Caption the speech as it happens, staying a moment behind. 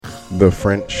The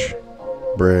French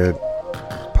Bread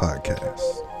Podcast.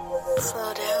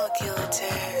 Slow down, kill a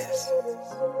test.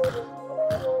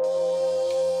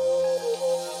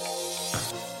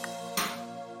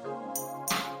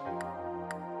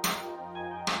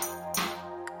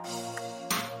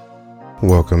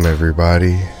 Welcome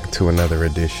everybody to another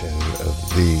edition of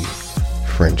the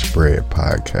French Bread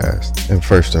Podcast. And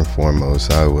first and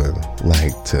foremost, I would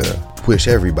like to wish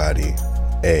everybody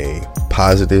a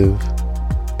positive,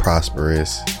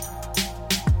 prosperous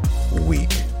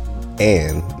week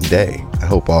and day. I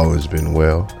hope all has been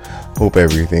well. Hope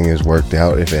everything is worked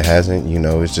out. If it hasn't,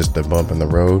 it's just a bump in the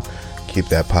road. Keep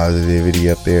that positivity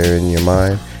up there in your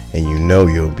mind, and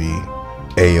you'll be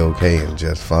a-okay and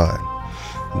just fine.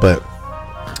 But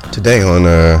today on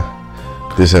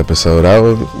this episode, I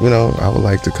would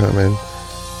like to come and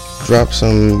drop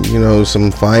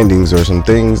some findings or some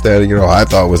things that I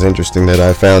thought was interesting that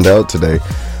I found out today,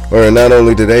 or not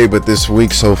only today but this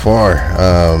week so far.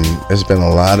 There's been a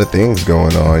lot of things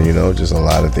going on, just a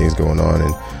lot of things going on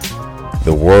in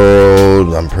the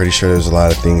world. I'm pretty sure there's a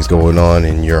lot of things going on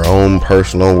in your own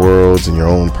personal worlds, in your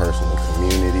own personal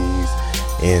communities,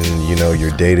 in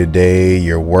your day-to-day,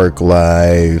 your work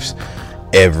lives,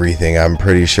 everything. I'm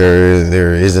pretty sure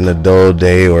there isn't a dull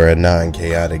day or a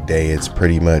non-chaotic day. It's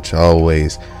pretty much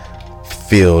always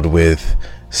filled with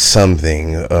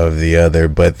something of the other.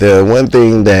 But the one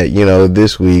thing that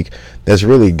this week that's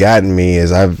really gotten me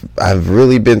is I've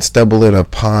really been stumbling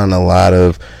upon a lot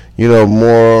of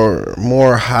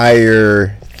more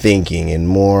higher thinking and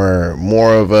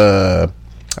more of a,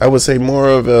 I would say, more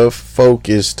of a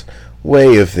focused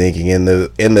way of thinking, and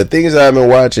the things that I've been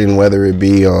watching, whether it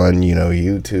be on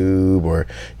YouTube or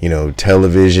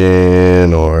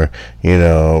television, or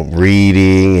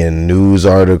reading and news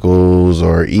articles,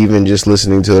 or even just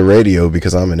listening to the radio,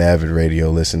 because I'm an avid radio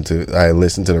I listen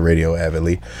to the radio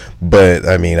avidly, but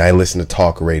I listen to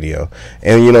talk radio.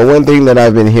 And one thing that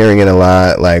I've been hearing in a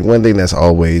lot, like one thing that's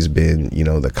always been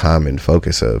the common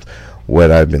focus of what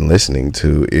I've been listening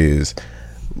to is,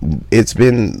 it's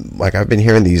been like I've been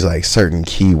hearing these like certain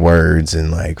keywords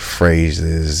and like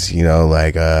phrases,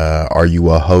 are you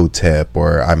a hotep,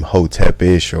 or I'm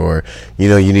hotepish, or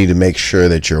you need to make sure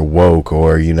that you're woke,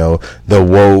 or the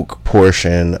woke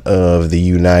portion of the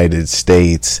United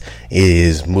States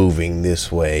is moving this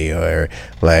way, or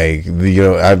like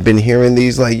I've been hearing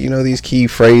these these key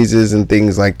phrases and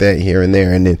things like that here and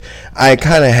there, and then I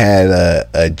kind of had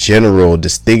a general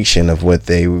distinction of what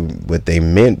they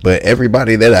meant, but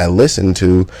everybody that I listen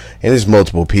to, and there's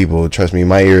multiple people, trust me,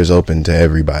 my ear is open to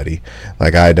everybody.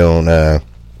 Like I don't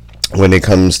when it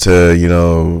comes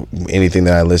to anything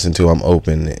that I listen to, I'm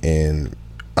open and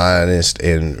honest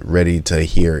and ready to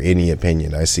hear any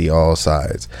opinion. I see all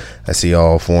sides. I see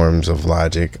all forms of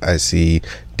logic. I see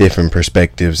different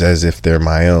perspectives as if they're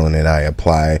my own, and I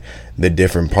apply the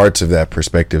different parts of that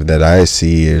perspective that I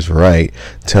see is right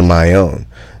to my own.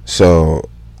 So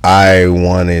I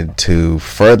wanted to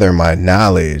further my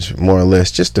knowledge, more or less,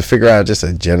 just to figure out just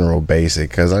a general basic.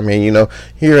 Because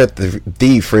here at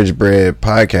the French Bread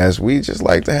Podcast, we just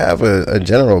like to have a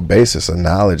general basis of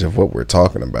knowledge of what we're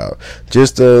talking about,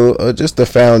 just a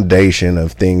foundation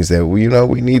of things that we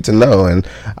need to know. And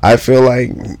I feel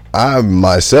like I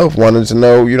myself wanted to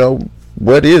know,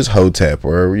 what is hotep,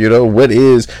 or what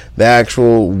is the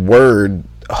actual word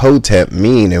hotep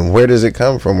mean, and where does it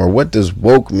come from, or what does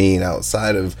woke mean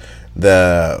outside of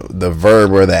the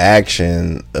verb or the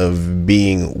action of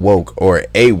being woke or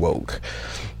awoke.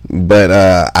 But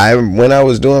when I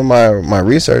was doing my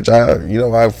research,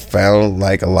 I found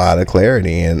like a lot of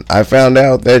clarity, and I found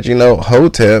out that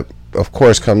hotep of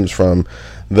course comes from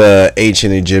the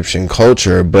ancient Egyptian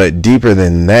culture, but deeper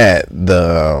than that,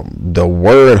 the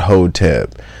word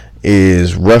hotep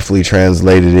is roughly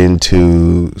translated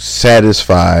into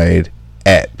satisfied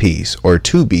at peace, or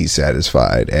to be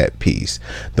satisfied at peace.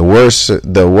 The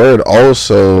word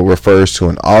also refers to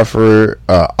an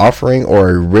offering or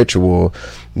a ritual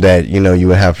that you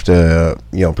would have to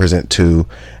present to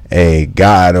a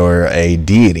god or a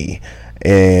deity,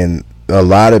 and a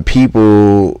lot of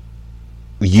people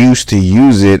used to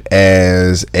use it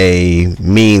as a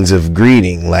means of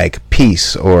greeting, like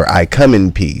peace, or I come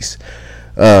in peace.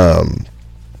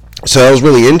 So that was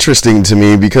really interesting to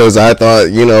me, because I thought,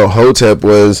 hotep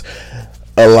was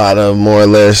a lot of more or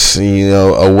less,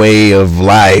 a way of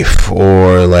life,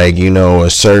 or like, a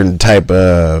certain type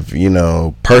of,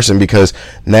 person, because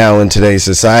now in today's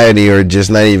society, or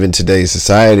just not even today's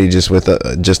society,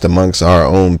 just amongst our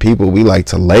own people, we like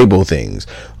to label things.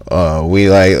 We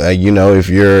like, if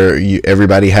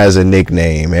everybody has a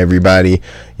nickname, everybody,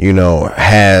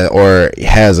 has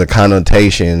a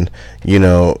connotation,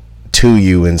 to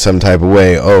you in some type of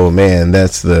way. Oh man,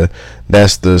 that's the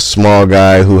small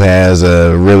guy who has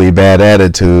a really bad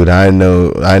attitude. I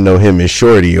know him as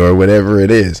Shorty, or whatever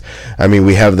it is. I mean,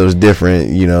 we have those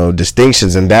different,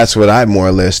 distinctions, and that's what I more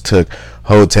or less took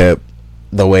Hotep,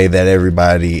 the way that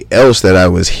everybody else that I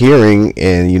was hearing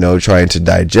and trying to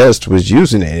digest was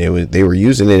using it. They were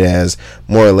using it as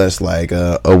more or less like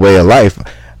a way of life.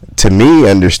 To me,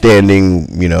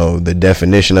 understanding the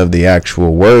definition of the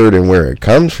actual word and where it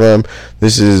comes from,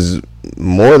 this is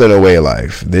more than a way of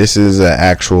life. This is an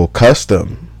actual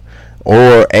custom,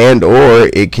 or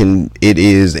it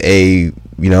is a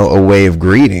way of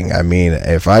greeting. I mean,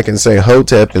 if I can say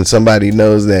Hotep and somebody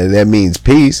knows that means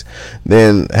peace,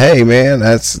 then hey man,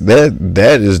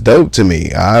 that is dope to me.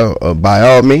 By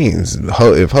all means,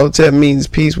 if Hotep means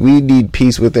peace, we need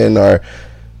peace within our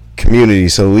community,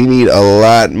 so we need a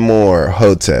lot more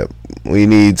Hotep. We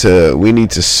need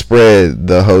to spread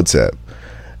the Hotep.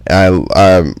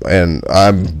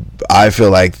 I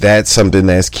feel like that's something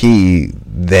that's key,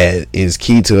 that is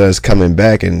key to us coming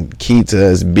back and key to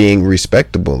us being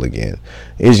respectable again,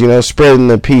 is spreading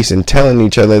the peace and telling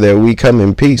each other that we come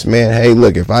in peace, man. Hey,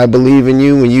 look, if I believe in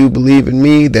you and you believe in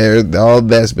me, all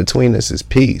that's between us is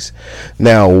peace.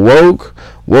 Now woke,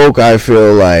 I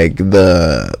feel like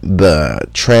the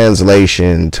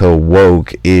translation to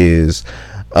woke is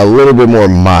a little bit more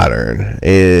modern.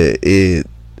 It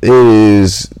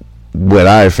is, what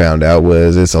I found out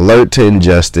was, it's alert to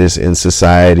injustice in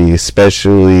society,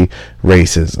 especially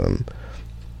racism.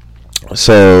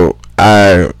 So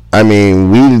I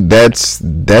mean, that's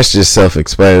just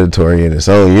self-explanatory in its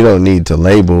own. You don't need to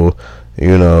label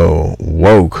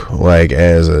woke like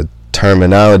as a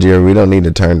terminology, or we don't need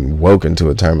to turn woke into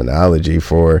a terminology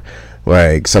for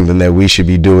like something that we should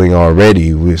be doing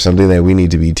already, something that we need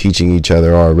to be teaching each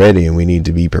other already, and we need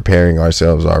to be preparing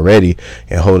ourselves already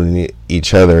and holding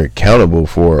each other accountable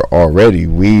for already.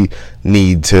 We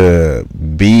need to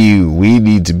be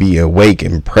awake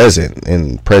and present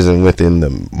within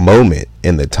the moment,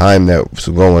 in the time that's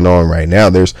going on right now.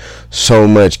 There's so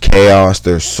much chaos,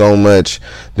 there's so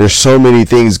many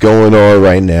things going on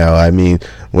right now. I mean,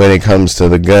 when it comes to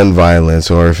the gun violence,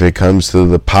 or if it comes to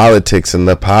the politics and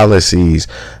the policies,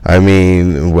 I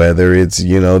mean, whether it's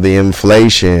the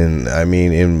inflation, I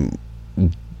mean,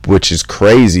 which is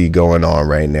crazy going on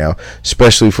right now,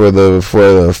 especially for the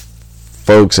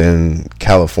folks in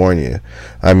California.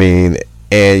 I mean,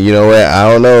 and you know what,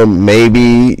 I don't know,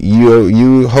 maybe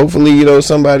you hopefully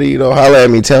somebody holler at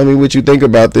me, tell me what you think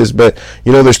about this, but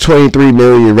there's 23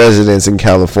 million residents in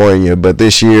California, but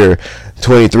this year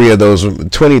 23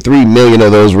 million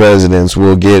of those residents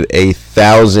will get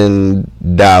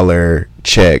 $1,000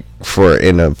 check for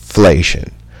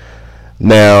inflation.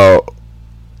 Now,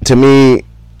 to me,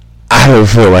 I don't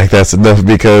feel like that's enough,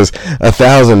 because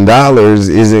 $1,000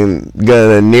 isn't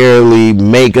gonna nearly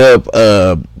make up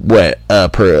a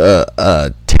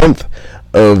tenth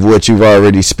of what you've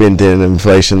already spent in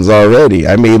inflations already.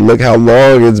 I mean, look how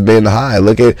long it's been high.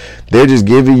 They're just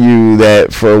giving you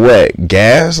that for what?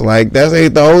 Gas? Like, that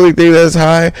ain't the only thing that's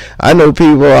high. I know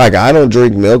people, like, I don't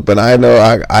drink milk, but I know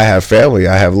I have family.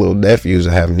 I have little nephews,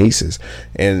 I have nieces,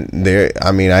 and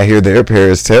I hear their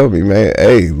parents tell me, man,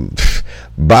 hey,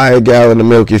 buy a gallon of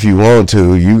milk if you want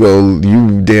to.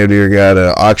 You damn near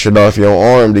gotta auction off your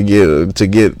arm to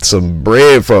get some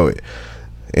bread for it.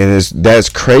 And that's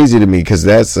crazy to me, because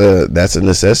that's a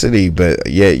necessity, but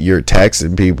yet you're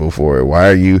taxing people for it. Why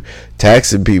are you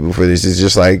taxing people for this? It's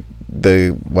just like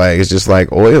it's just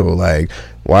like oil. Like,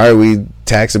 why are we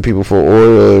taxing people for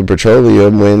oil and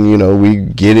petroleum when we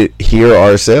get it here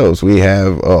ourselves? We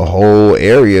have a whole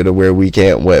area to where we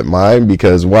can't wet mine,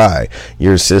 because why?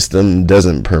 Your system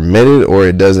doesn't permit it, or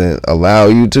it doesn't allow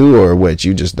you to, or what,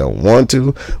 you just don't want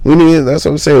to. That's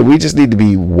what I'm saying. We just need to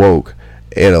be woke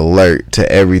and alert to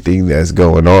everything that's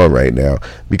going on right now,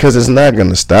 because it's not going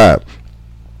to stop.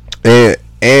 And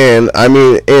I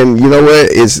mean, and you know what,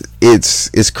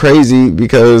 it's crazy,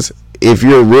 because if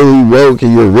you're really woke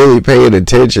and you're really paying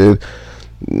attention,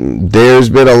 there's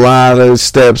been a lot of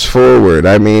steps forward.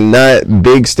 I mean, not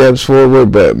big steps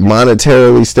forward, but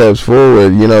monetarily steps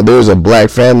forward. There's a black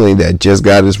family that just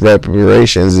got its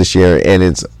reparations this year, and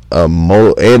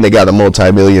and they got a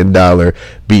multi-million-dollar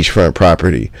beachfront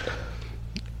property,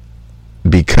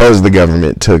 because the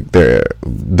government took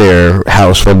their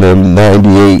house from them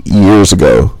 98 years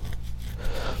ago.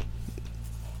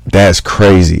 That's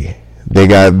crazy. They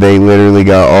literally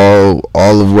got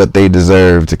all of what they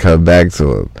deserve to come back to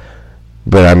them.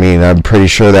 But I mean, I'm pretty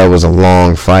sure that was a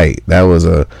long fight. That was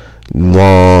a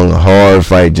long, hard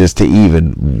fight just to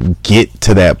even get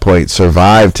to that point,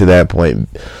 survive to that point.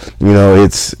 You know,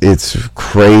 it's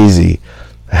crazy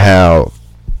how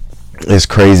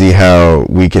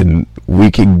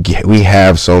we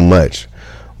have so much.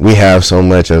 We have so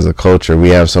much as a culture. We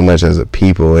have so much as a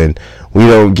people, and we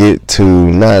don't get to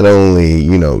not only,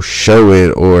 you know, show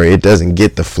it, or it doesn't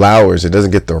get the flowers, it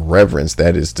doesn't get the reverence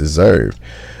that is deserved.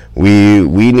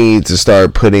 We need to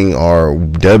start putting our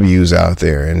W's out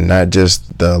there, and not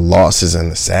just the losses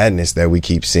and the sadness that we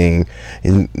keep seeing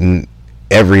in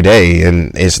every day.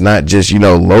 And it's not just, you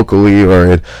know, locally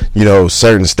or, you know,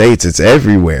 certain states, it's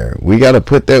everywhere. We got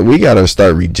to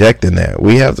start rejecting that.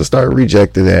 We have to start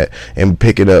rejecting that and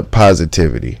picking up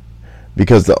positivity,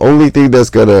 because the only thing that's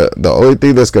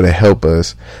gonna help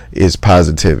us is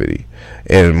positivity.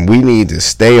 And we need to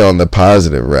stay on the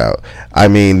positive route. I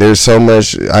mean, there's so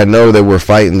much. I know that we're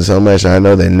fighting so much. I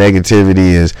know that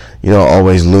negativity is, you know,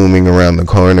 always looming around the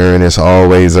corner, and it's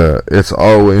always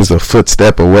a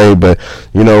footstep away. But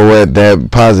you know what? That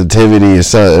positivity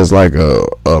is like a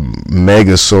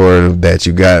mega sword that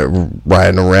you got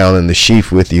riding around in the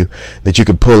sheath with you, that you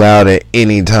could pull out at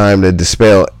any time to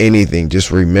dispel anything.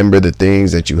 Just remember the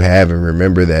things that you have, and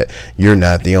remember that you're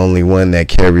not the only one that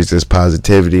carries this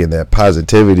positivity, and that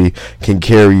positivity can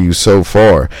carry you so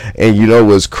far. And you know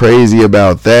what's crazy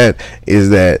about that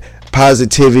is that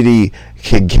positivity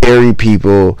can carry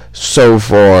people so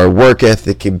far. Work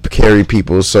ethic can carry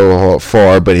people so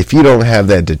far. But if you don't have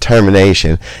that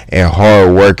determination and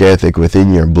hard work ethic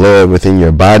within your blood, within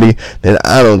your body, then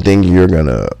I don't think you're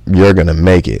gonna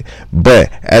make it.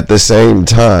 But at the same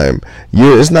time,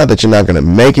 it's not that you're not gonna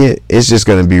make it. It's just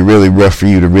gonna be really rough for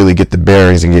you to really get the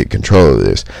bearings and get control of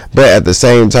this. But at the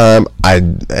same time,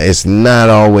 it's not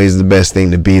always the best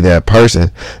thing to be that person,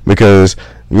 because,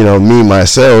 you know, me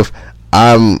myself,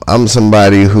 I'm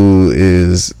somebody who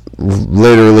is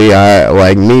literally,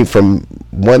 from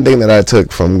one thing that I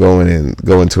took from going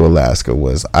to Alaska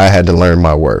was I had to learn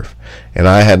my worth, and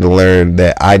I had to learn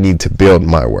that I need to build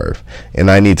my worth,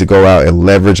 and I need to go out and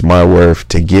leverage my worth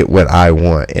to get what I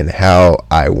want and how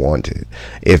I want it.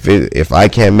 If I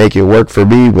can't make it work for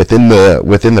me within the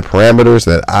parameters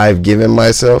that I've given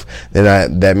myself,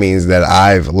 then that means that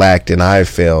I've lacked and I've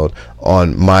failed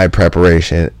on my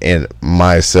preparation and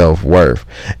my self-worth.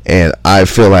 And I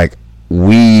feel like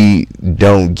we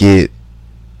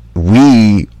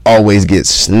always get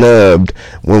snubbed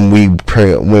when we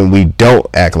don't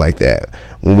act like that,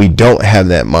 when we don't have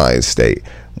that mind state,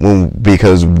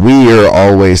 because we are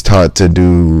always taught to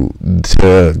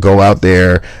go out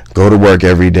there, go to work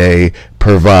every day,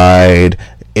 provide,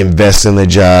 invest in the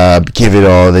job, give it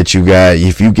all that you got.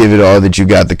 If you give it all that you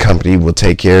got, the company will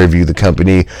take care of you. The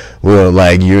company will,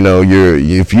 like, you know,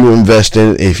 if you invest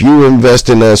in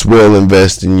us, we'll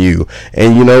invest in you.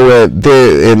 And you know what?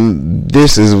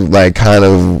 This is like kind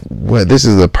of what, this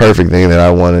is the perfect thing that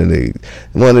I wanted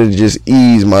to just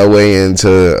ease my way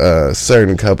into a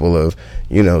certain couple of,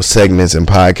 you know, segments and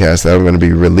podcasts that I'm going to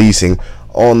be releasing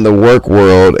on the work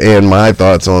world, and my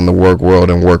thoughts on the work world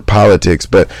and work politics.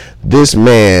 But this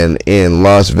man in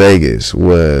Las Vegas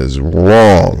was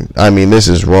wrong. I mean, this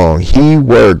is wrong. He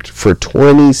worked for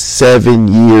 27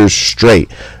 years straight,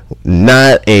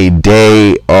 not a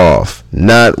day off,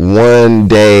 not one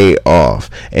day off.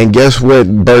 And guess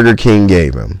what Burger King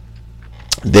gave him?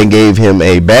 They gave him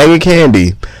a bag of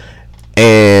candy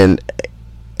and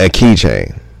a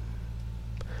keychain.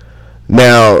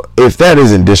 Now, if that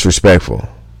isn't disrespectful,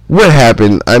 what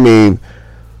happened? I mean,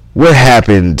 what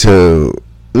happened to...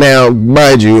 Now,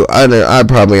 mind you, I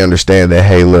probably understand that,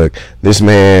 hey, look, this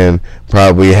man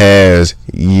probably has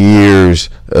years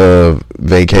of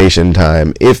vacation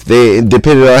time,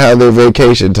 depending on how their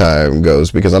vacation time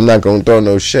goes, because I'm not going to throw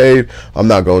no shade, I'm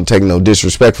not going to take no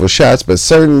disrespectful shots, but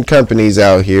certain companies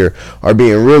out here are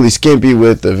being really skimpy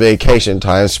with the vacation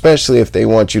time, especially if they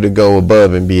want you to go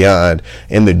above and beyond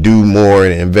and to do more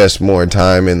and invest more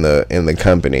time in the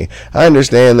company. I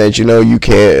understand that, you know, you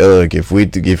can't, look, if we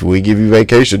give you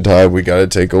vacation time, we got to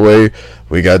take away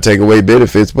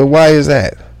benefits. But why is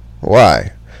that?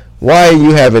 Why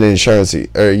you have an insurance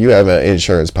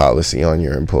policy on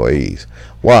your employees?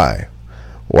 Why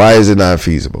is it not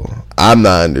feasible? I'm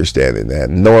not understanding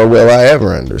that, nor will I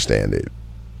ever understand it.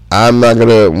 I'm not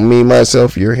gonna, me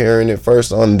myself, you're hearing it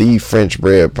first on the French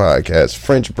Bread podcast.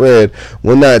 French Bread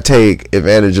will not take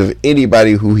advantage of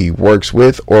anybody who he works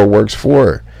with or works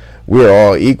for. We are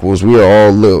all equals. We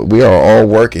are all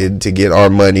working to get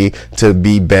our money to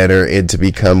be better and to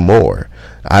become more.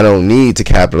 I don't need to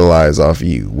capitalize off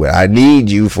you. What I need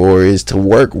you for is to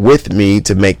work with me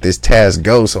to make this task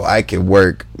go, so I can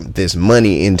work this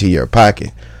money into your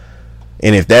pocket.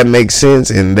 And if that makes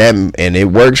sense and it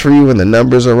works for you and the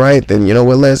numbers are right, then you know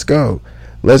what, let's go.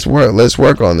 Let's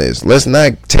work on this. Let's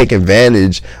not take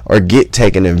advantage or get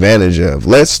taken advantage of.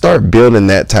 Let's start building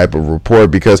that type of rapport,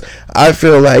 because I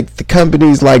feel like the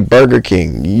companies like Burger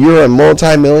King, you're a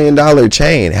multi-million-dollar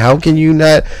chain. How can you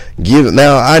not give?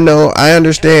 Now, I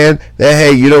understand that,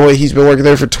 hey, you know what? He's been working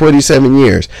there for 27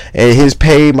 years and his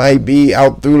pay might be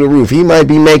out through the roof. He might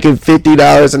be making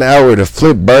 $50 an hour to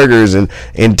flip burgers and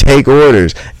take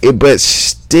orders. But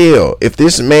still, if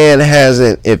this man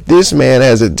hasn't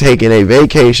taken a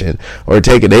vacation or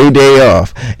taken a day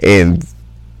off in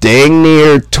dang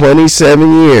near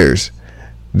 27 years,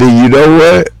 then you know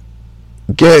what?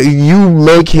 You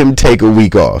make him take a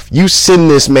week off. You send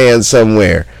this man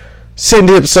somewhere. Send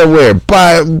him somewhere.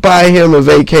 Buy him a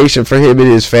vacation for him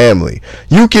and his family.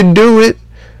 You can do it.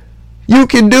 You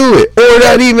can do it. Or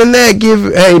not even that.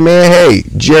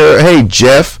 Hey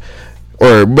Jeff.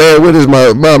 Or, man, what is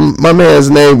my man's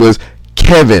name was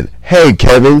Kevin. Hey,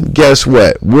 Kevin, guess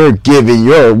what? We're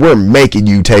making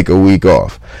you take a week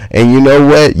off. And you know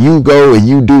what? You go and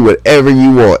you do whatever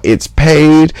you want. It's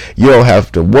paid. You don't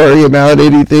have to worry about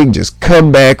anything. Just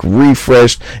come back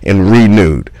refreshed and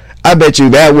renewed. I bet you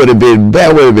that would have been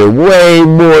way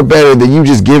more better than you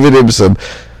just giving him some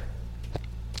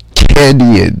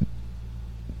candy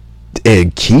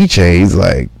and keychains.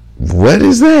 Like, what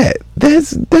is that?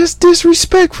 That's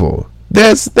disrespectful.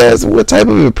 That's what type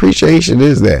of appreciation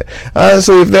is that?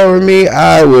 Honestly, if that were me,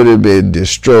 I would have been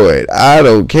destroyed. I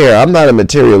don't care. I'm not a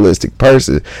materialistic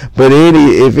person, but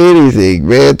if anything,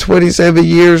 man, 27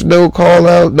 years, no call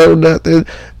out, no nothing,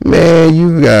 man.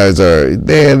 You guys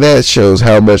that shows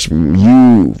how much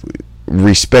you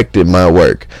respected my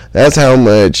work. That's how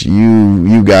much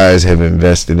you guys have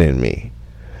invested in me,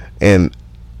 and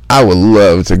I would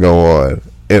love to go on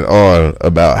and on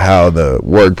about how the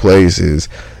workplace is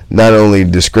not only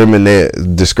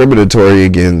discriminatory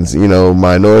against,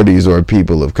 minorities or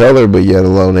people of color, but yet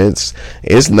alone it's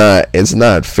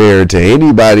not fair to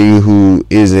anybody who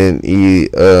isn't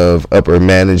of upper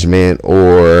management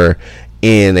or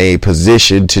in a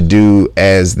position to do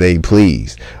as they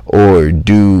please or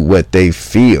do what they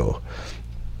feel.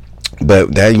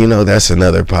 But that, that's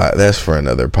that's for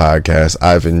another podcast.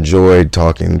 I've enjoyed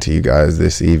talking to you guys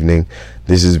this evening.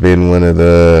 This has been one of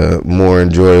the more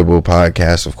enjoyable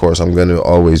podcasts. Of course, I'm going to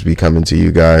always be coming to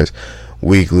you guys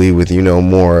weekly with,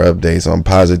 more updates on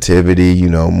positivity,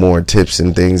 more tips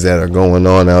and things that are going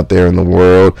on out there in the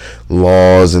world,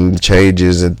 laws and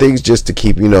changes and things just to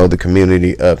keep, the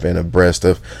community up and abreast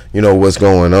of, what's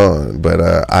going on.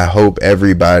 But I hope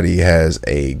everybody has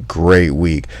a great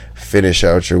week. Finish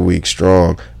out your week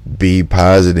strong. Be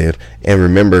positive. And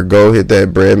remember, go hit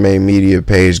that Bread Made Media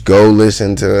page. Go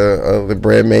listen to the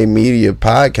Bread Made Media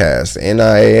podcast,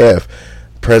 NIAF.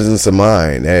 Presence of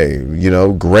Mind. Hey,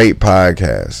 great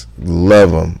podcasts.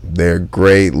 Love them. They're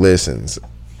great listens.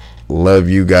 Love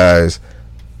you guys.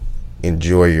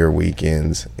 Enjoy your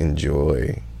weekends.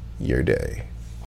 Enjoy your day.